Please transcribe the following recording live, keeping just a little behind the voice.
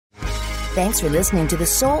Thanks for listening to the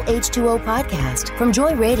Soul H2O podcast from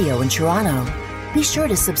Joy Radio in Toronto. Be sure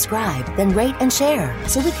to subscribe, then rate and share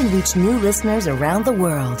so we can reach new listeners around the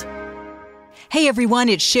world. Hey everyone,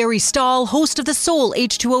 it's Sherry Stahl, host of the Soul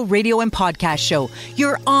H2O radio and podcast show,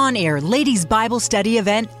 your on-air ladies Bible study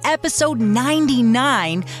event, episode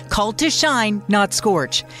 99, called to shine, not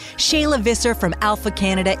scorch. Shayla Visser from Alpha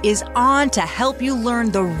Canada is on to help you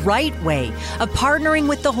learn the right way of partnering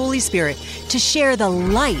with the Holy Spirit to share the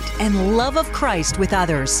light and love of Christ with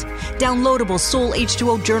others. Downloadable Soul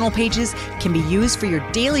H2O journal pages can be used for your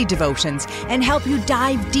daily devotions and help you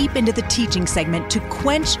dive deep into the teaching segment to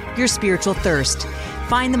quench your spiritual thirst.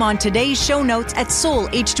 Find them on today's show notes at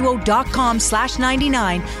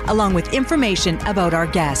soulh2o.com/99, along with information about our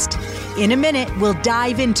guest. In a minute, we'll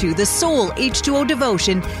dive into the Soul H2O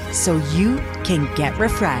devotion so you can get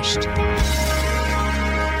refreshed.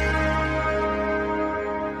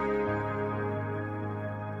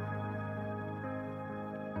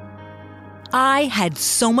 I had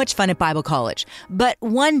so much fun at Bible college, but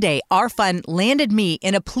one day our fun landed me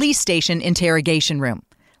in a police station interrogation room.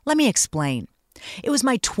 Let me explain. It was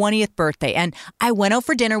my 20th birthday, and I went out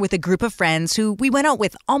for dinner with a group of friends who we went out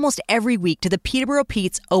with almost every week to the Peterborough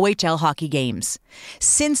Petes OHL hockey games.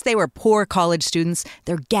 Since they were poor college students,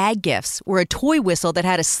 their gag gifts were a toy whistle that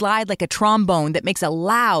had a slide like a trombone that makes a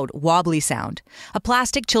loud, wobbly sound, a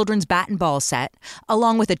plastic children's bat and ball set,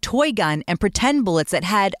 along with a toy gun and pretend bullets that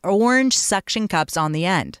had orange suction cups on the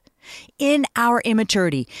end. In our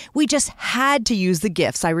immaturity, we just had to use the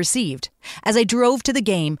gifts I received. As I drove to the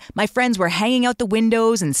game, my friends were hanging out the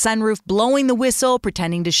windows and sunroof, blowing the whistle,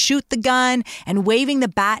 pretending to shoot the gun, and waving the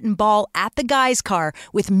bat and ball at the guy's car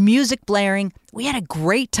with music blaring. We had a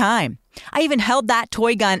great time. I even held that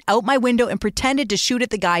toy gun out my window and pretended to shoot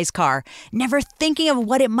at the guy's car, never thinking of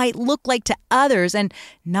what it might look like to others and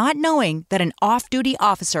not knowing that an off-duty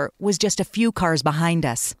officer was just a few cars behind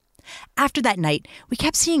us. After that night, we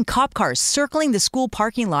kept seeing cop cars circling the school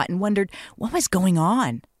parking lot and wondered what was going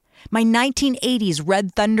on. My 1980s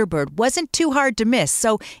red Thunderbird wasn't too hard to miss,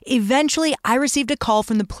 so eventually I received a call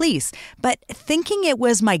from the police. But thinking it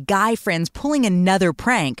was my guy friends pulling another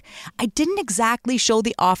prank, I didn't exactly show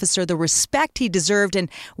the officer the respect he deserved and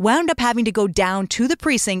wound up having to go down to the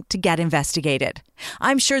precinct to get investigated.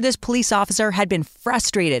 I'm sure this police officer had been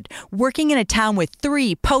frustrated working in a town with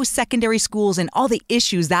 3 post-secondary schools and all the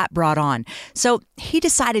issues that brought on, so he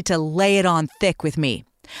decided to lay it on thick with me.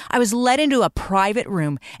 I was led into a private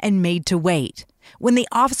room and made to wait. When the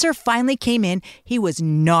officer finally came in, he was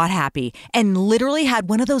not happy and literally had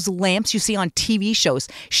one of those lamps you see on TV shows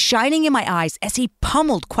shining in my eyes as he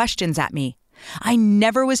pummeled questions at me. I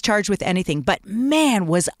never was charged with anything, but man,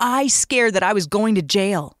 was I scared that I was going to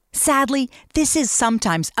jail. Sadly, this is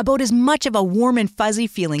sometimes about as much of a warm and fuzzy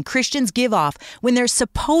feeling Christians give off when they're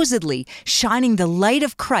supposedly shining the light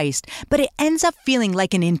of Christ, but it ends up feeling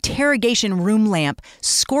like an interrogation room lamp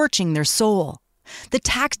scorching their soul. The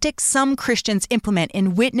tactics some Christians implement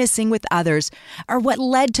in witnessing with others are what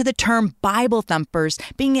led to the term Bible thumpers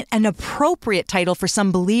being an appropriate title for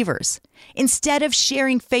some believers. Instead of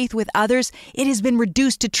sharing faith with others, it has been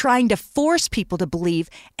reduced to trying to force people to believe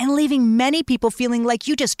and leaving many people feeling like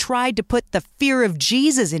you just tried to put the fear of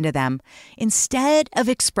Jesus into them, instead of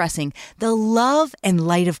expressing the love and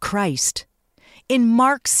light of Christ. In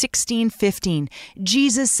Mark 16:15,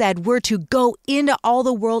 Jesus said we're to go into all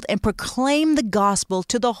the world and proclaim the gospel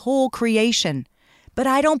to the whole creation. But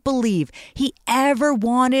I don't believe he ever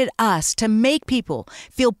wanted us to make people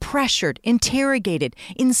feel pressured, interrogated,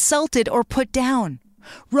 insulted, or put down.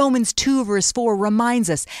 Romans 2 verse 4 reminds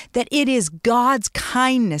us that it is God's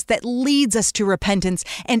kindness that leads us to repentance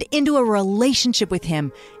and into a relationship with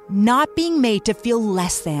him, not being made to feel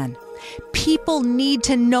less than. People need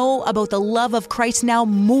to know about the love of Christ now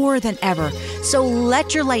more than ever. So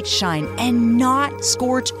let your light shine and not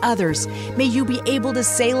scorch others. May you be able to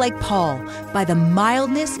say like Paul, by the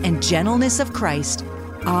mildness and gentleness of Christ,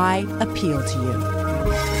 I appeal to you.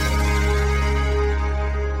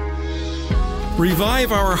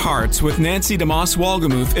 Revive Our Hearts with Nancy DeMoss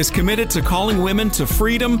Wolgemuth is committed to calling women to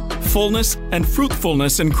freedom, fullness, and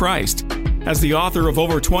fruitfulness in Christ. As the author of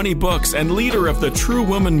over 20 books and leader of the True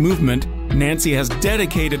Woman movement, Nancy has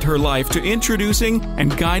dedicated her life to introducing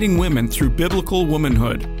and guiding women through biblical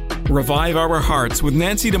womanhood. Revive Our Hearts with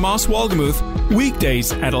Nancy DeMoss Wolgemuth,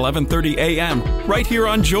 weekdays at 11:30 a.m. right here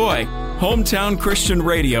on Joy, hometown Christian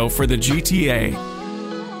radio for the GTA.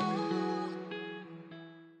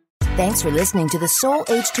 Thanks for listening to the Soul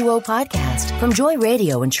H2O podcast from Joy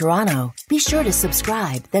Radio in Toronto. Be sure to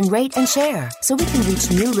subscribe, then rate and share so we can reach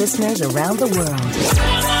new listeners around the world.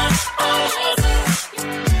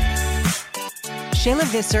 Shayla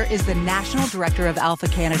Visser is the National Director of Alpha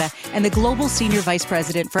Canada and the Global Senior Vice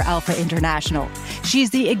President for Alpha International. She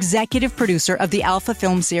is the executive producer of the Alpha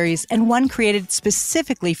film series and one created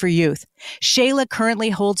specifically for youth. Shayla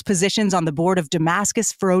currently holds positions on the board of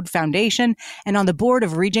Damascus Road Foundation and on the board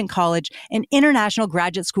of Regent College, an international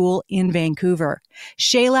graduate school in Vancouver.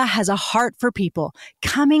 Shayla has a heart for people,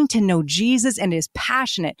 coming to know Jesus, and is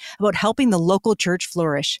passionate about helping the local church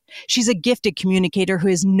flourish. She's a gifted communicator who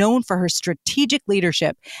is known for her strategic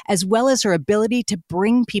leadership, as well as her ability to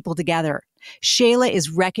bring people together. Shayla is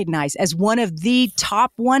recognized as one of the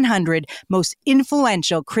top 100 most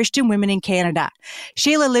influential Christian women in Canada.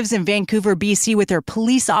 Shayla lives in Vancouver, BC with her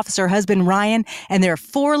police officer husband, Ryan, and their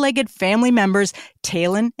four-legged family members,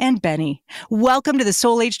 Talon and Benny. Welcome to the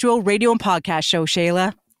Soul H2O radio and podcast show,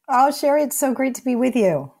 Shayla. Oh, Sherry, it's so great to be with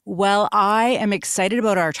you. Well, I am excited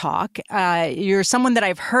about our talk. You're someone that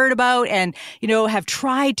I've heard about and, have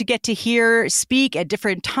tried to get to hear speak at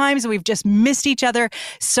different times. We've just missed each other.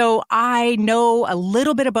 So I know a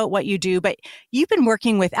little bit about what you do, but you've been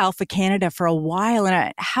working with Alpha Canada for a while.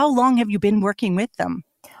 And how long have you been working with them?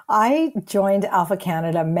 I joined Alpha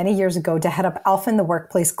Canada many years ago to head up Alpha in the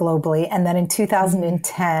workplace globally. And then in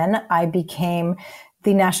 2010, I became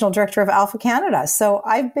the National Director of Alpha Canada. So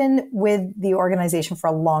I've been with the organization for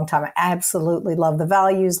a long time. I absolutely love the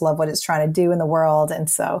values, love what it's trying to do in the world. And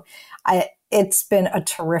so it's been a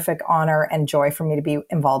terrific honor and joy for me to be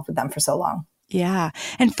involved with them for so long. Yeah.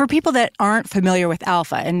 And for people that aren't familiar with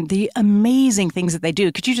Alpha and the amazing things that they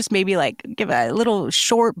do, could you just maybe give a little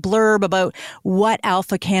short blurb about what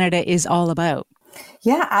Alpha Canada is all about?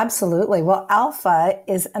 Yeah, absolutely. Well, Alpha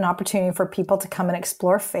is an opportunity for people to come and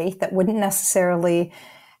explore faith that wouldn't necessarily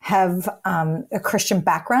have a Christian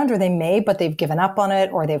background, or they may, but they've given up on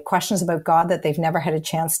it, or they have questions about God that they've never had a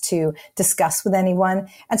chance to discuss with anyone.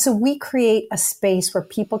 And so we create a space where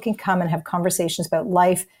people can come and have conversations about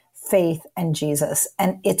life, faith, and Jesus.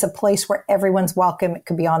 And it's a place where everyone's welcome. It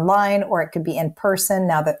could be online or it could be in person.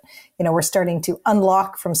 Now that, we're starting to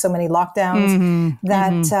unlock from so many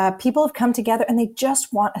lockdowns, people have come together and they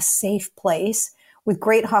just want a safe place with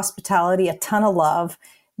great hospitality, a ton of love,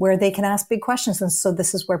 where they can ask big questions. And so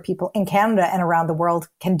this is where people in Canada and around the world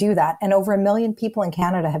can do that. And over 1 million people in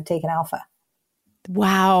Canada have taken Alpha.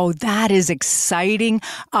 Wow, that is exciting.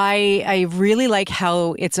 I really like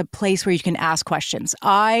how it's a place where you can ask questions.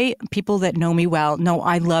 People that know me well know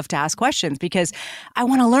I love to ask questions because I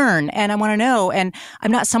want to learn and I want to know. And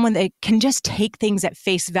I'm not someone that can just take things at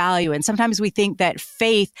face value. And sometimes we think that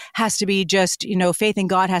faith has to be just, faith in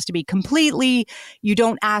God has to be completely, you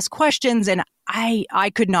don't ask questions. And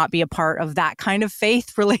I could not be a part of that kind of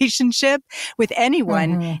faith relationship with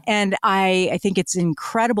anyone. Mm-hmm. And I think it's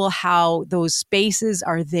incredible how those spaces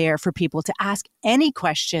are there for people to ask any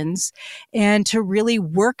questions and to really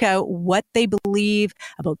work out what they believe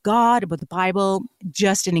about God, about the Bible.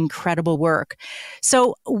 Just an incredible work.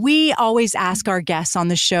 So we always ask our guests on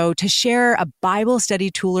the show to share a Bible study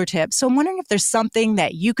tool or tip. So I'm wondering if there's something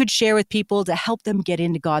that you could share with people to help them get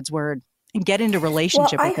into God's Word and get into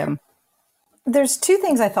relationship with Him. There's two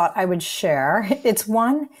things I thought I would share. It's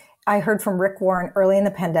one, I heard from Rick Warren early in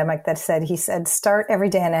the pandemic he said, start every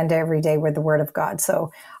day and end every day with the Word of God.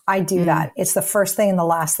 So I do that. It's the first thing and the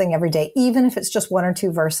last thing every day. Even if it's just 1 or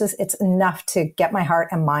 2 verses, it's enough to get my heart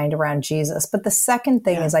and mind around Jesus. But the second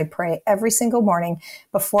thing is I pray every single morning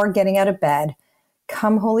before getting out of bed,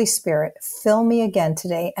 come Holy Spirit, fill me again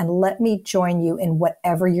today and let me join you in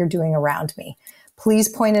whatever you're doing around me. Please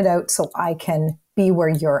point it out so I can be where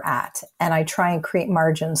you're at. And I try and create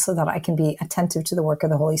margins so that I can be attentive to the work of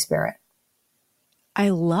the Holy Spirit. I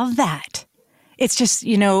love that. It's just,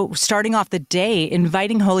 starting off the day,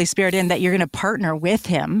 inviting Holy Spirit in, that you're going to partner with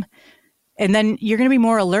Him. And then you're going to be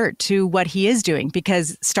more alert to what He is doing,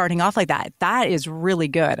 because starting off like that is really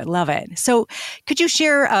good. I love it. So could you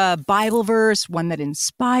share a Bible verse, one that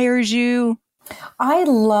inspires you? I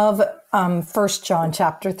love 1 John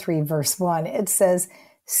chapter 3, verse 1. It says,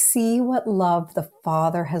 see what love the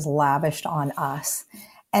Father has lavished on us.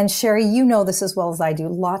 And Sherry, you know this as well as I do.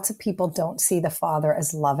 Lots of people don't see the Father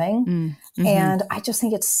as loving. Mm-hmm. And I just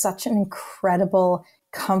think it's such an incredible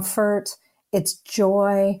comfort. It's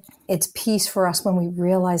joy. It's peace for us when we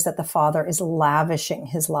realize that the Father is lavishing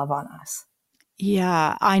His love on us.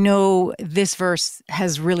 Yeah, I know this verse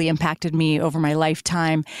has really impacted me over my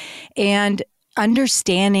lifetime. And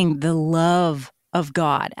understanding the love of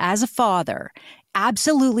God as a Father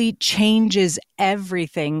absolutely changes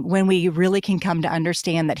everything when we really can come to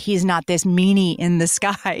understand that He's not this meanie in the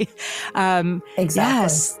sky. Exactly.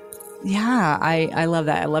 Yes. Yeah, I love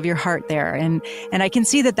that. I love your heart there. And I can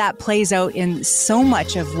see that plays out in so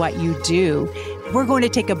much of what you do. We're going to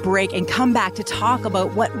take a break and come back to talk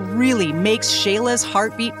about what really makes Shayla's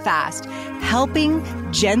heart beat fast, helping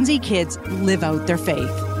Gen Z kids live out their faith.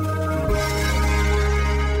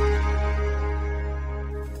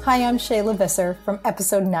 Hi, I'm Shayla Visser from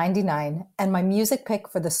episode 99, and my music pick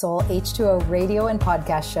for the Soul H2O radio and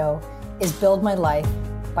podcast show is Build My Life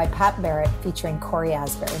by Pat Barrett featuring Corey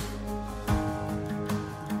Asbury.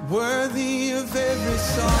 Worthy of every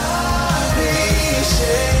song, I'll be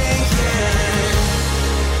shaken.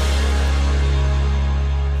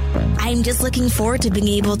 I'm just looking forward to being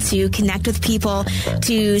able to connect with people,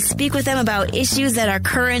 to speak with them about issues that are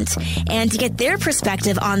current, and to get their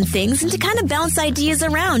perspective on things, and to kind of bounce ideas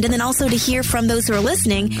around, and then also to hear from those who are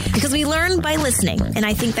listening, because we learn by listening. And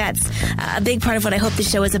I think that's a big part of what I hope the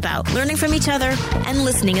show is about, learning from each other and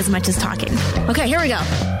listening as much as talking. Okay, here we go.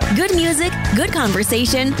 Good music, good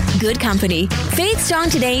conversation, good company. Faith Strong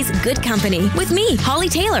Today's Good Company with me, Holly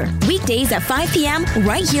Taylor, weekdays at 5 p.m.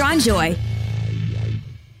 right here on Joy.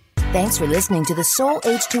 Thanks for listening to the Soul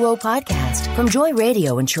H2O podcast from Joy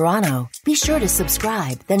Radio in Toronto. Be sure to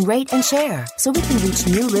subscribe, then rate and share so we can reach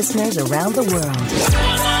new listeners around the world.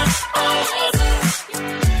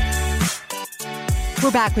 We're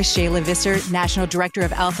back with Shayla Visser, National Director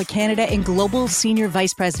of Alpha Canada and Global Senior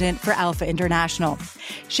Vice President for Alpha International.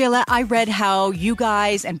 Shayla, I read how you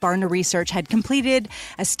guys and Barna Research had completed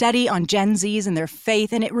a study on Gen Zs and their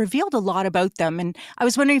faith, and it revealed a lot about them. And I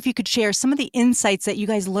was wondering if you could share some of the insights that you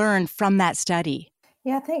guys learned from that study.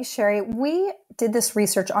 Yeah, thanks, Sherry. We did this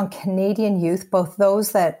research on Canadian youth, both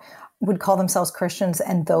those that would call themselves Christians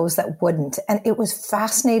and those that wouldn't. And it was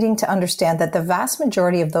fascinating to understand that the vast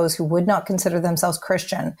majority of those who would not consider themselves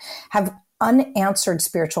Christian have unanswered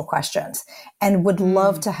spiritual questions and would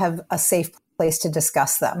love to have a safe place to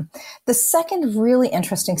discuss them. The second really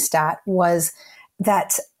interesting stat was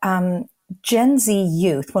that Gen Z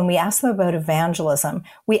youth, when we ask them about evangelism,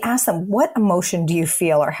 we ask them, what emotion do you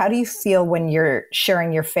feel, or how do you feel when you're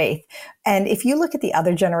sharing your faith? And if you look at the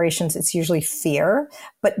other generations, it's usually fear,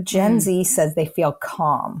 but Gen Z says they feel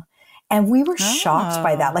calm. And we were shocked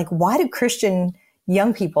by that. Like, why do Christian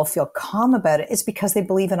young people feel calm about it? It's because they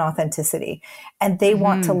believe in authenticity and they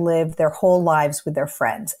want to live their whole lives with their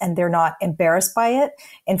friends, and they're not embarrassed by it.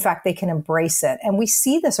 In fact, they can embrace it. And we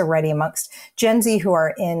see this already amongst Gen Z who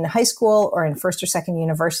are in high school or in first or second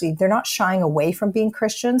university. They're not shying away from being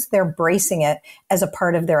Christians. They're embracing it as a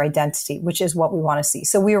part of their identity, which is what we want to see.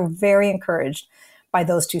 So we were very encouraged by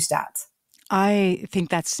those two stats. I think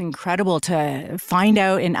that's incredible to find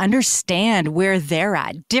out and understand where they're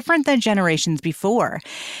at, different than generations before.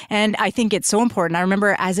 And I think it's so important. I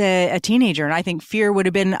remember as a teenager, and I think fear would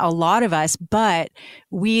have been a lot of us, but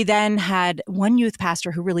we then had one youth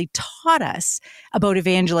pastor who really taught us about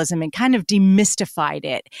evangelism and kind of demystified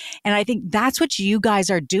it. And I think that's what you guys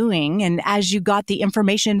are doing. And as you got the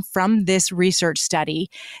information from this research study,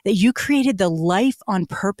 that you created the Life on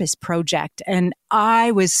Purpose project. And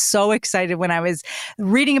I was so excited when I was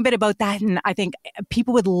reading a bit about that. And I think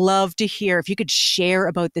people would love to hear if you could share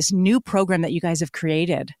about this new program that you guys have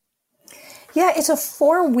created. Yeah, it's a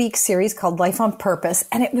 4-week series called Life on Purpose,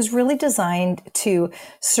 and it was really designed to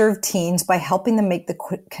serve teens by helping them make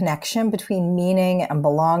the connection between meaning and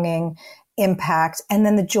belonging, impact, and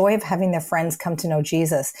then the joy of having their friends come to know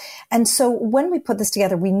Jesus. And so when we put this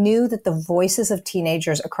together, we knew that the voices of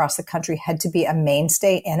teenagers across the country had to be a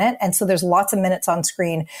mainstay in it. And so there's lots of minutes on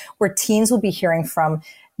screen where teens will be hearing from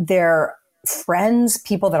their friends,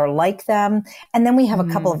 people that are like them. And then we have a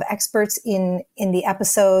couple of experts in the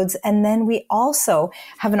episodes. And then we also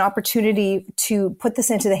have an opportunity to put this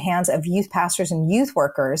into the hands of youth pastors and youth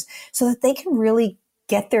workers so that they can really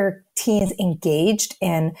get their teens engaged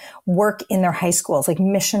in work in their high schools, like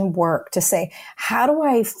mission work, to say, how do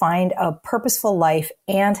I find a purposeful life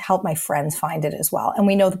and help my friends find it as well? And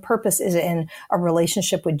we know the purpose is in a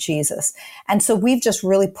relationship with Jesus. And so we've just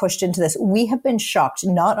really pushed into this. We have been shocked.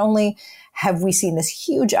 Not only have we seen this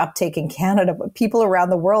huge uptake in Canada, but people around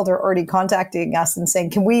the world are already contacting us and saying,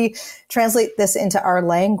 can we translate this into our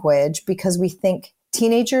language? Because we think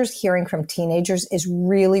teenagers hearing from teenagers is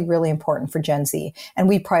really, really important for Gen Z. And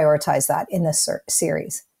we prioritize that in this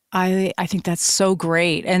series. I think that's so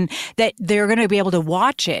great. And that they're going to be able to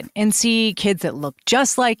watch it and see kids that look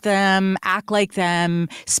just like them, act like them,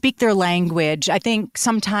 speak their language. I think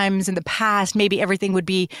sometimes in the past, maybe everything would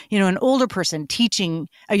be, an older person teaching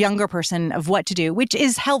a younger person of what to do, which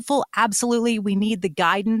is helpful. Absolutely. We need the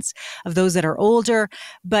guidance of those that are older.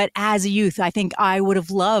 But as a youth, I think I would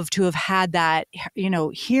have loved to have had that,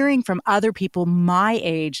 hearing from other people my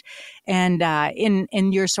age and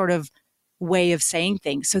in your sort of way of saying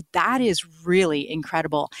things. So that is really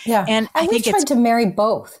incredible. Yeah. And I think we've tried to marry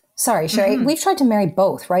both. Sorry, Sherry. We've tried to marry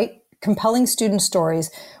both, right? Compelling student stories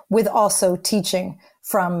with also teaching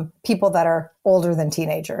from people that are older than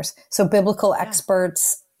teenagers. So biblical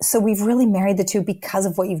experts. So we've really married the two because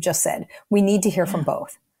of what you've just said. We need to hear from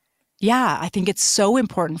both. Yeah, I think it's so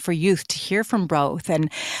important for youth to hear from both.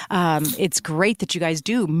 And it's great that you guys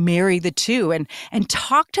do marry the two and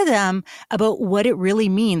talk to them about what it really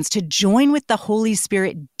means to join with the Holy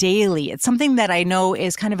Spirit daily. It's something that I know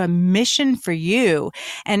is kind of a mission for you.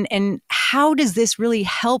 And how does this really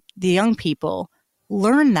help the young people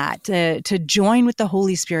learn that, to join with the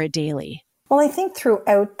Holy Spirit daily? Well, I think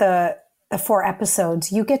throughout the 4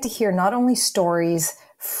 episodes, you get to hear not only stories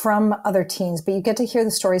from other teens, but you get to hear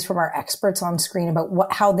the stories from our experts on screen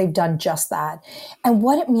about how they've done just that and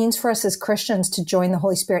what it means for us as Christians to join the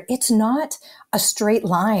Holy Spirit. It's not a straight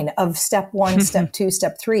line of step 1, step 2,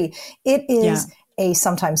 step 3. It is a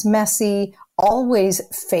sometimes messy, always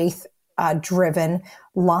faith driven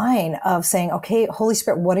line of saying, okay, Holy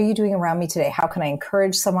Spirit, what are you doing around me today? How can I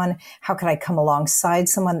encourage someone? How can I come alongside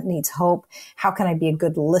someone that needs hope? How can I be a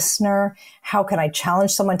good listener? How can I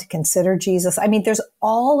challenge someone to consider Jesus? I mean, there's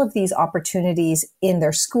all of these opportunities in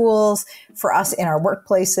their schools, for us in our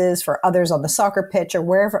workplaces, for others on the soccer pitch or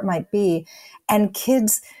wherever it might be. And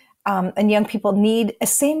kids and young people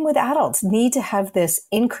same with adults, need to have this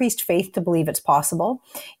increased faith to believe it's possible,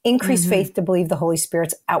 increased faith to believe the Holy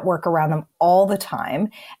Spirit's at work around them all the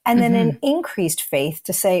time, and then an increased faith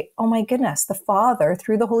to say, oh my goodness, the Father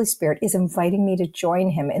through the Holy Spirit is inviting me to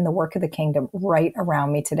join him in the work of the kingdom right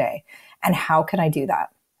around me today. And how can I do that?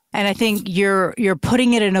 And I think you're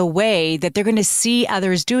putting it in a way that they're going to see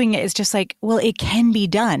others doing it. It's just like, well, it can be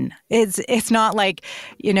done. It's not like,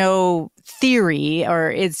 theory,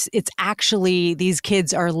 or it's actually these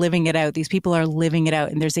kids are living it out. These people are living it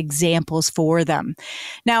out, and there's examples for them.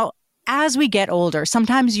 Now, as we get older,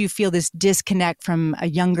 sometimes you feel this disconnect from a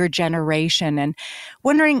younger generation, and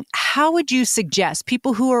wondering, how would you suggest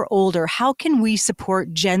people who are older, how can we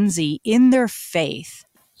support Gen Z in their faith?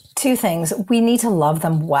 2 things. We need to love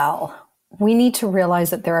them well. We need to realize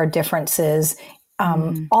that there are differences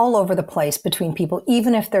all over the place between people,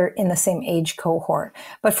 even if they're in the same age cohort.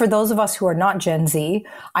 But for those of us who are not Gen Z,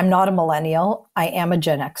 I'm not a millennial, I am a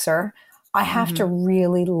Gen Xer, I have to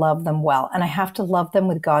really love them well. And I have to love them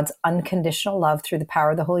with God's unconditional love through the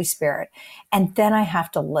power of the Holy Spirit. And then I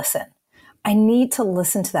have to listen. I need to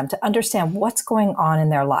listen to them to understand what's going on in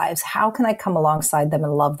their lives. How can I come alongside them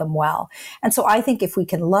and love them well? And so I think if we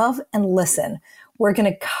can love and listen, we're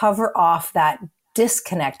going to cover off that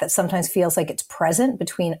disconnect that sometimes feels like it's present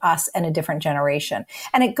between us and a different generation.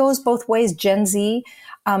 And it goes both ways. Gen Z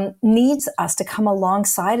needs us to come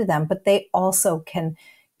alongside of them, but they also can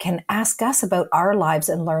ask us about our lives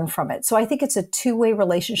and learn from it. So I think it's a 2-way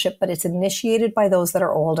relationship, but it's initiated by those that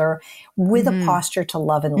are older with a posture to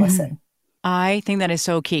love and listen. I think that is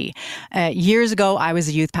so key. Years ago, I was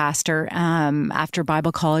a youth pastor after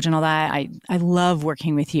Bible college and all that. I love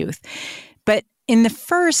working with youth. But when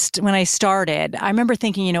I started, I remember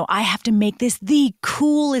thinking, I have to make this the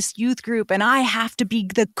coolest youth group, and I have to be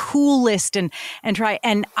the coolest and try.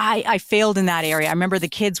 And I failed in that area. I remember the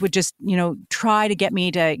kids would just, try to get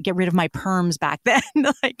me to get rid of my perms back then.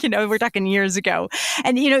 We're talking years ago.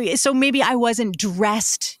 And, so maybe I wasn't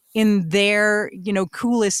dressed in their,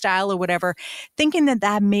 coolest style or whatever, thinking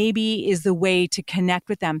that maybe is the way to connect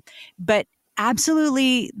with them. But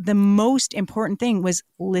absolutely the most important thing was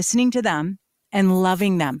listening to them and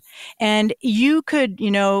loving them. And you could,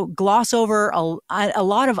 gloss over a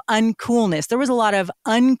lot of uncoolness. There was a lot of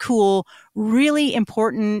uncool, really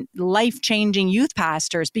important, life-changing youth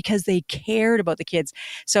pastors because they cared about the kids.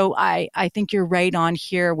 So I think you're right on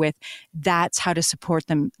here with that's how to support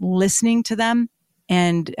them, listening to them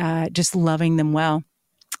and just loving them well.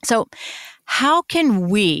 So how can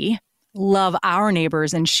we love our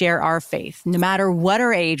neighbors and share our faith, no matter what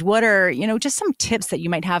our age? What are, just some tips that you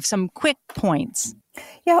might have, some quick points?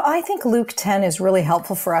 Yeah, I think Luke 10 is really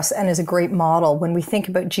helpful for us and is a great model. When we think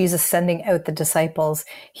about Jesus sending out the disciples,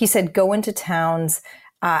 he said, go into towns,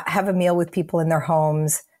 have a meal with people in their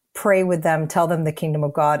homes, pray with them, tell them the kingdom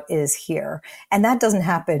of God is here. And that doesn't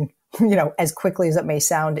happen as quickly as it may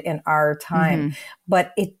sound in our time,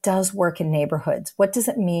 but it does work in neighborhoods. What does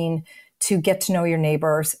it mean to get to know your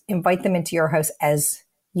neighbors, invite them into your house as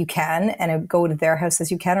you can, and go to their house as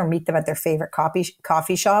you can, or meet them at their favorite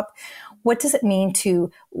coffee shop? What does it mean to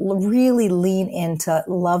really lean into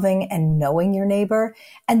loving and knowing your neighbor?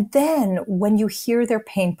 And then when you hear their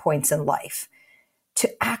pain points in life,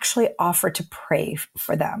 to actually offer to pray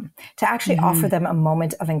for them, to actually offer them a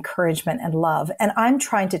moment of encouragement and love. And I'm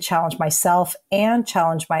trying to challenge myself and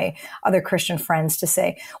challenge my other Christian friends to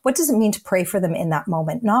say, what does it mean to pray for them in that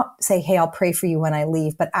moment? Not say, hey, I'll pray for you when I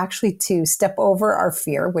leave, but actually to step over our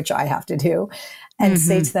fear, which I have to do, and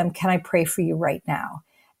say to them, can I pray for you right now?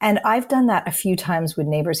 And I've done that a few times with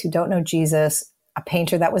neighbors who don't know Jesus. A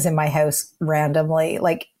painter that was in my house randomly,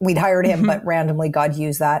 like we'd hired him, but randomly God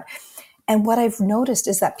used that. And what I've noticed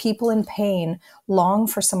is that people in pain long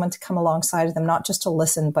for someone to come alongside of them, not just to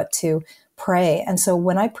listen, but to pray. And so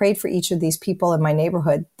when I prayed for each of these people in my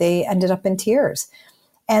neighborhood, they ended up in tears.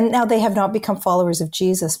 And now they have not become followers of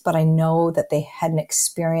Jesus, but I know that they had an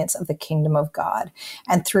experience of the kingdom of God.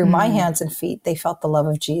 And through my hands and feet, they felt the love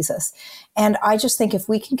of Jesus. And I just think if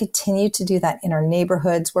we can continue to do that in our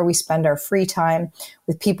neighborhoods where we spend our free time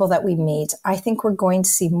with people that we meet, I think we're going to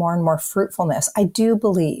see more and more fruitfulness. I do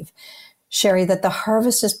believe, Sherry, that the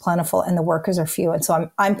harvest is plentiful and the workers are few. And so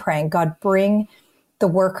I'm praying, God, bring the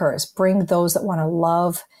workers, bring those that want to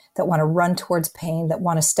love, that want to run towards pain, that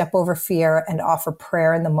want to step over fear and offer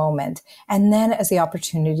prayer in the moment. And then as the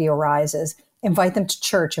opportunity arises, invite them to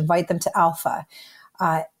church, invite them to Alpha,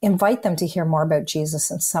 invite them to hear more about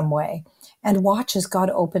Jesus in some way. And watch as God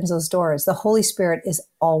opens those doors. The Holy Spirit is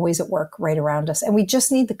always at work right around us. And we just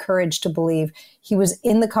need the courage to believe he was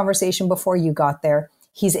in the conversation before you got there.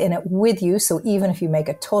 He's in it with you. So even if you make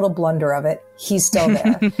a total blunder of it, he's still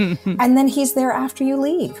there. And then he's there after you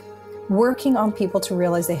leave, working on people to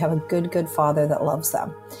realize they have a good Father that loves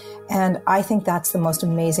them. And I think that's the most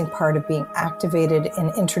amazing part of being activated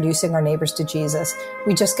in introducing our neighbors to Jesus.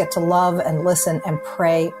 We just get to love and listen and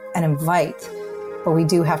pray and invite, but we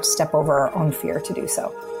do have to step over our own fear to do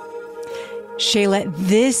so. Shayla,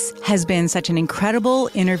 this has been such an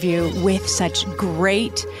incredible interview with such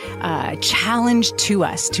great challenge to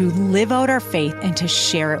us to live out our faith and to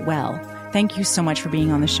share it well. Thank you so much for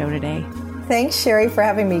being on the show today. Thanks, Sherry, for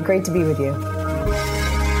having me. Great to be with you.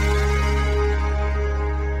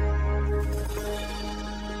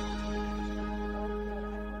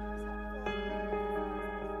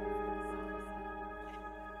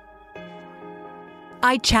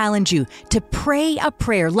 I challenge you to pray a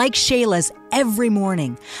prayer like Shayla's every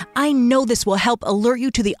morning. I know this will help alert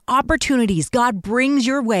you to the opportunities God brings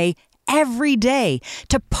your way every day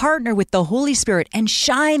to partner with the Holy Spirit and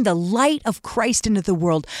shine the light of Christ into the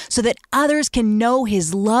world so that others can know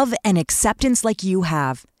his love and acceptance like you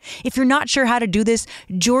have. If you're not sure how to do this,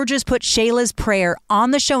 Georgia's put Shayla's prayer on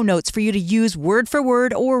the show notes for you to use word for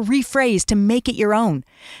word or rephrase to make it your own.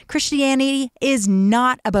 Christianity is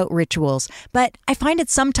not about rituals, but I find it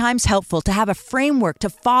sometimes helpful to have a framework to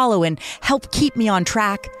follow and help keep me on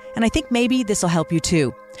track. And I think maybe this will help you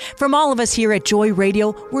too. From all of us here at Joy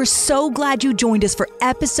Radio, we're so glad you joined us for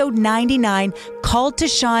episode 99, Called to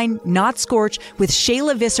Shine, Not Scorch, with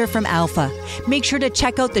Shayla Visser from Alpha. Make sure to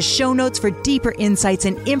check out the show notes for deeper insights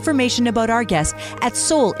and information about our guest at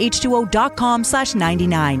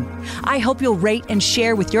soulh2o.com/99. I hope you'll rate and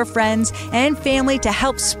share with your friends and family to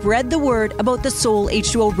help spread the word about the Soul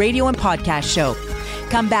H2O radio and podcast show.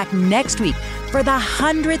 Come back next week for the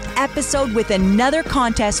 100th episode with another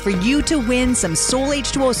contest for you to win some Soul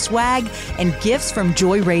H2O swag and gifts from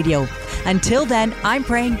Joy Radio. Until then, I'm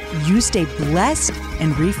praying you stay blessed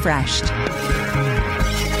and refreshed.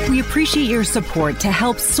 We appreciate your support to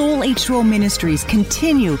help Soul H2O Ministries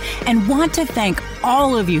continue and want to thank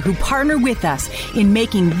all of you who partner with us in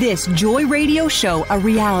making this Joy Radio show a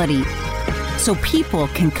reality so people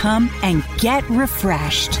can come and get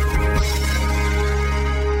refreshed.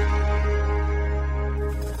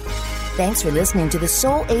 Thanks for listening to the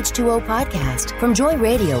Soul H2O podcast from Joy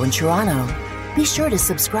Radio in Toronto. Be sure to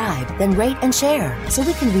subscribe, then rate and share so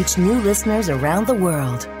we can reach new listeners around the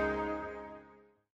world.